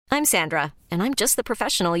I'm Sandra, and I'm just the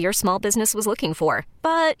professional your small business was looking for.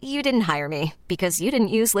 But you didn't hire me because you didn't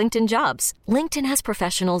use LinkedIn Jobs. LinkedIn has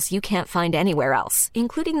professionals you can't find anywhere else,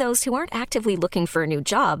 including those who aren't actively looking for a new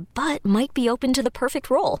job, but might be open to the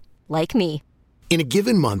perfect role, like me. In a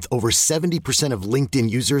given month, over 70% of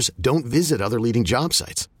LinkedIn users don't visit other leading job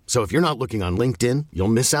sites. So if you're not looking on LinkedIn, you'll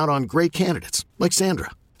miss out on great candidates like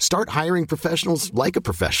Sandra. Start hiring professionals like a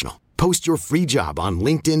professional. Post your free job on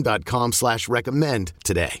linkedin.com/recommend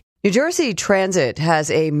today. New Jersey Transit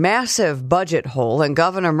has a massive budget hole, and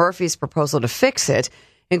Governor Murphy's proposal to fix it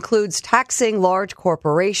includes taxing large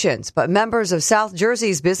corporations. But members of South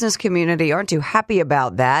Jersey's business community aren't too happy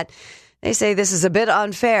about that. They say this is a bit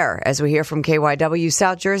unfair, as we hear from KYW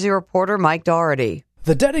South Jersey reporter Mike Dougherty.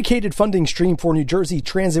 The dedicated funding stream for New Jersey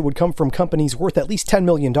Transit would come from companies worth at least $10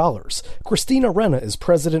 million. Christina Renna is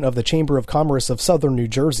president of the Chamber of Commerce of Southern New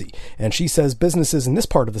Jersey, and she says businesses in this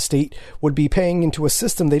part of the state would be paying into a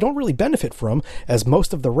system they don't really benefit from, as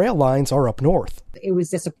most of the rail lines are up north. It was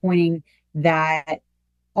disappointing that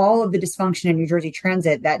all of the dysfunction in New Jersey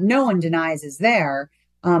Transit that no one denies is there,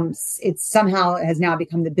 it somehow has now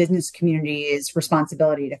become the business community's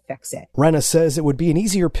responsibility to fix it. Renna says it would be an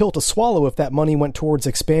easier pill to swallow if that money went towards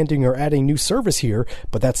expanding or adding new service here,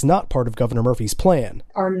 but that's not part of Governor Murphy's plan.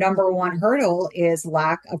 Our number one hurdle is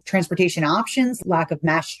lack of transportation options, lack of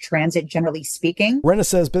mass transit, generally speaking. Renna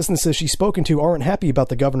says businesses she's spoken to aren't happy about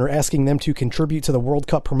the governor asking them to contribute to the World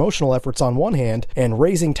Cup promotional efforts on one hand and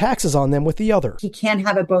raising taxes on them with the other. He can't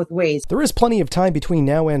have it both ways. There is plenty of time between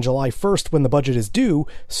now and July 1st when the budget is due,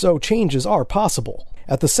 so changes are possible.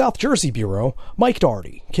 At the South Jersey Bureau, Mike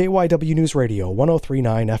Dougherty, KYW News Radio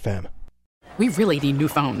 103.9 FM. We really need new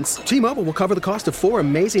phones. T-Mobile will cover the cost of 4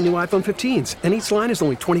 amazing new iPhone 15s, and each line is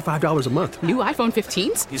only $25 a month. New iPhone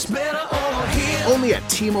 15s? It's better over here. Only at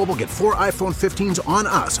T-Mobile, get 4 iPhone 15s on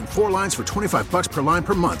us and 4 lines for $25 per line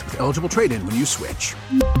per month with eligible trade-in when you switch.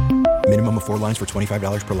 Minimum of 4 lines for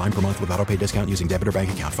 $25 per line per month with autopay discount using debit or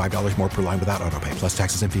bank account. $5 more per line without autopay, plus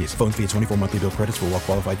taxes and fees. Phone fee at 24 monthly bill credits for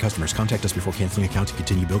well-qualified customers. Contact us before canceling account to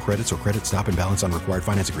continue bill credits or credit stop and balance on required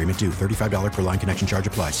finance agreement due. $35 per line connection charge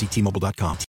applies. See T-Mobile.com.